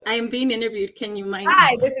I am being interviewed. Can you mind?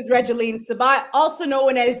 Hi, this is Regeline Sabat, also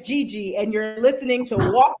known as Gigi, and you're listening to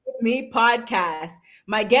Walk With Me podcast.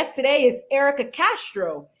 My guest today is Erica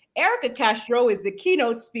Castro. Erica Castro is the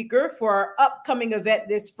keynote speaker for our upcoming event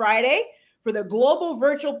this Friday for the global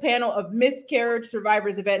virtual panel of miscarriage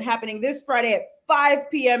survivors event happening this Friday at 5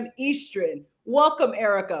 p.m. Eastern. Welcome,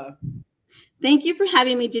 Erica. Thank you for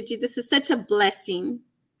having me, Gigi. This is such a blessing.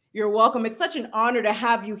 You're welcome. It's such an honor to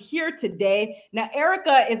have you here today. Now,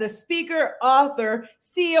 Erica is a speaker, author,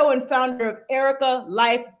 CEO, and founder of Erica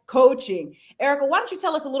Life Coaching. Erica, why don't you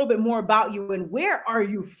tell us a little bit more about you and where are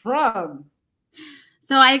you from?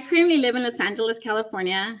 So I currently live in Los Angeles,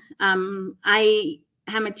 California. I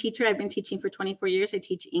am a teacher. I've been teaching for 24 years. I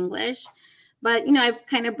teach English, but I've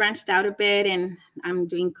kind of branched out a bit, and I'm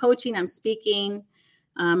doing coaching. I'm speaking,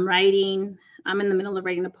 writing. I'm in the middle of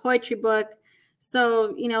writing a poetry book.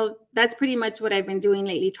 So, that's pretty much what I've been doing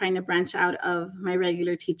lately, trying to branch out of my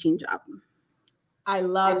regular teaching job. I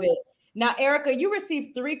love it. Now, Erica, you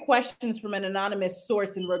received 3 questions from an anonymous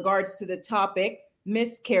source in regards to the topic,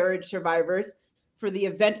 miscarriage survivors, for the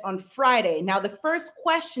event on Friday. Now, the first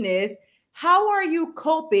question is, how are you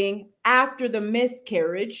coping after the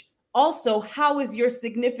miscarriage? Also, how is your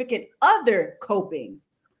significant other coping?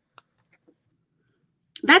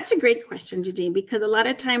 That's a great question, Gigi, because a lot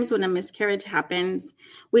of times when a miscarriage happens,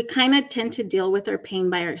 we kind of tend to deal with our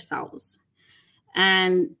pain by ourselves.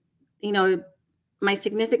 And, my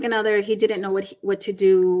significant other, he didn't know what to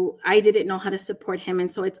do. I didn't know how to support him.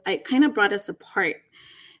 And so it kind of brought us apart.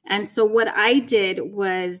 And so what I did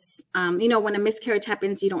was, when a miscarriage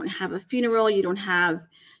happens, you don't have a funeral, you don't have,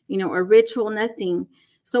 a ritual, nothing.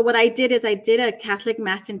 So what I did is I did a Catholic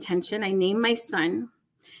mass intention. I named my son.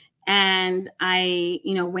 And I,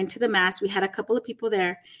 went to the mass. We had a couple of people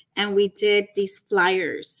there, and we did these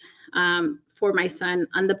flyers for my son.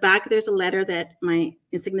 On the back, there's a letter that my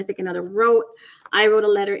significant other wrote. I wrote a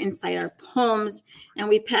letter inside our poems, and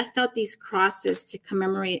we passed out these crosses to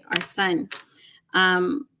commemorate our son.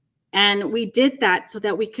 And we did that so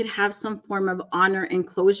that we could have some form of honor and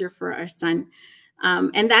closure for our son.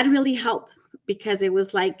 And that really helped, because it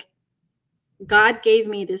was like God gave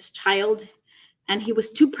me this child, and he was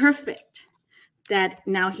too perfect that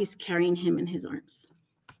now he's carrying him in his arms.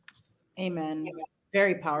 Amen.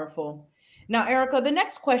 Very powerful. Now, Erica, the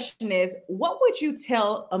next question is, what would you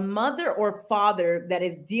tell a mother or father that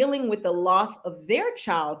is dealing with the loss of their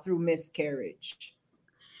child through miscarriage?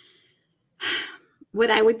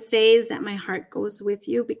 What I would say is that my heart goes with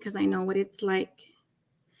you, because I know what it's like.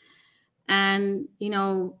 And, we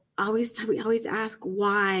always ask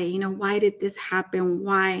why, why did this happen?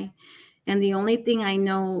 Why? And the only thing I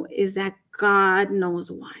know is that God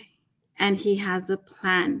knows why, and he has a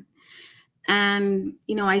plan. And,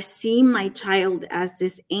 I see my child as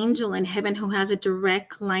this angel in heaven who has a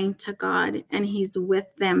direct line to God, and he's with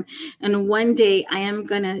them. And one day I am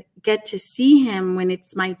going to get to see him when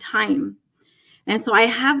it's my time. And so I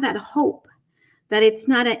have that hope that it's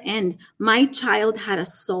not an end. My child had a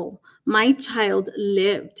soul. My child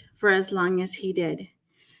lived for as long as he did.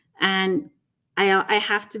 And I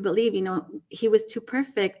have to believe, he was too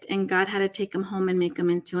perfect, and God had to take him home and make him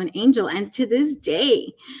into an angel. And to this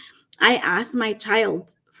day, I ask my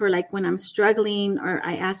child for, like, when I'm struggling, or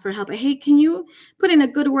I ask for help. Hey, can you put in a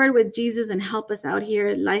good word with Jesus and help us out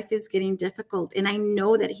here? Life is getting difficult. And I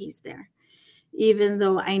know that he's there, even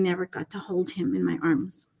though I never got to hold him in my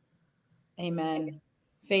arms. Amen.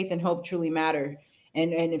 Faith and hope truly matter.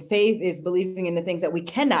 And faith is believing in the things that we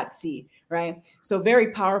cannot see, right? So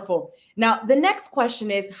very powerful. Now, the next question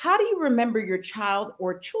is, how do you remember your child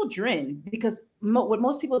or children? Because what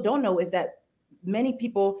most people don't know is that many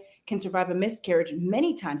people can survive a miscarriage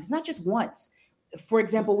many times. It's not just once. For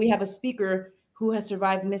example, we have a speaker who has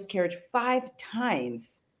survived miscarriage 5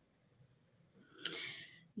 times.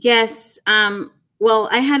 Yes. Well,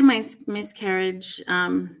 I had my miscarriage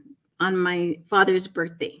on my father's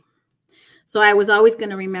birthday. So I was always going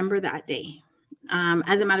to remember that day.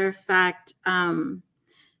 As a matter of fact,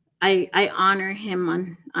 I honor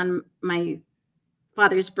him on my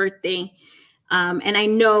father's birthday. And I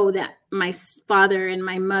know that my father and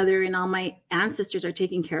my mother and all my ancestors are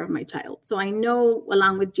taking care of my child. So I know,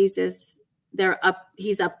 along with Jesus,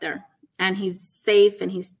 he's up there, and he's safe,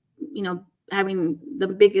 and he's, having the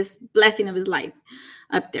biggest blessing of his life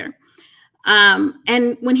up there.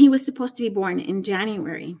 And when he was supposed to be born in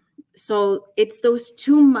January. So it's those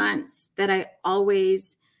 2 months that I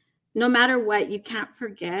always, no matter what, you can't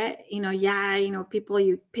forget, people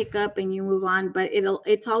you pick up and you move on, but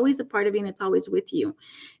it's always a part of you, and it's always with you.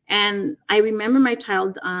 And I remember my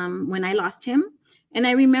child when I lost him, and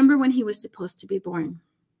I remember when he was supposed to be born.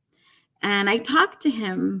 And I talk to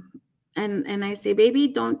him and I say, baby,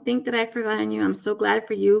 don't think that I've forgotten you. I'm so glad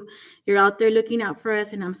for you. You're out there looking out for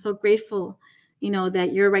us. And I'm so grateful,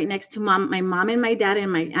 that you're right next to my mom and my dad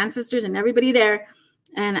and my ancestors and everybody there.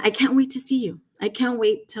 And I can't wait to see you. I can't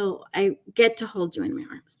wait till I get to hold you in my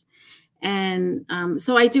arms. And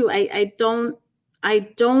so I do. I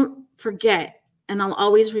don't forget, and I'll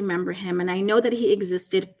always remember him. And I know that he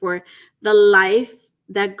existed for the life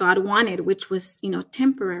that God wanted, which was,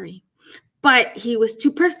 temporary. But he was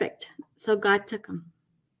too perfect, so God took him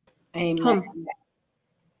Amen. home.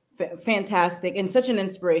 Fantastic, and such an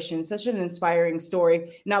inspiration, such an inspiring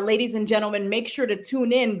story. Now, ladies and gentlemen, make sure to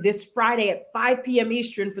tune in this Friday at 5 p.m.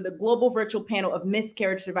 Eastern for the global virtual panel of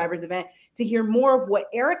Miscarriage Survivors event to hear more of what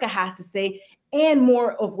Erica has to say and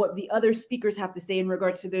more of what the other speakers have to say in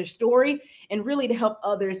regards to their story, and really to help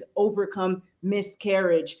others overcome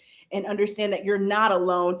miscarriage and understand that you're not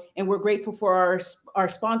alone. And we're grateful for our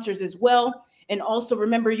sponsors as well. And also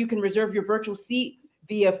remember, you can reserve your virtual seat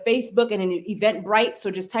via Facebook and an Eventbrite. So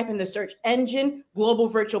just type in the search engine, Global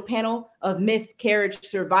Virtual Panel of Miscarriage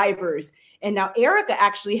Survivors. And now Erica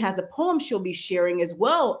actually has a poem she'll be sharing as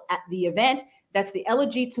well at the event. That's the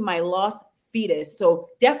Elegy to My Lost Fetus. So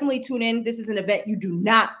definitely tune in. This is an event you do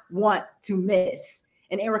not want to miss.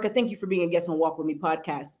 And Erica, thank you for being a guest on Walk With Me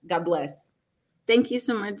podcast. God bless. Thank you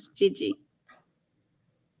so much, Gigi.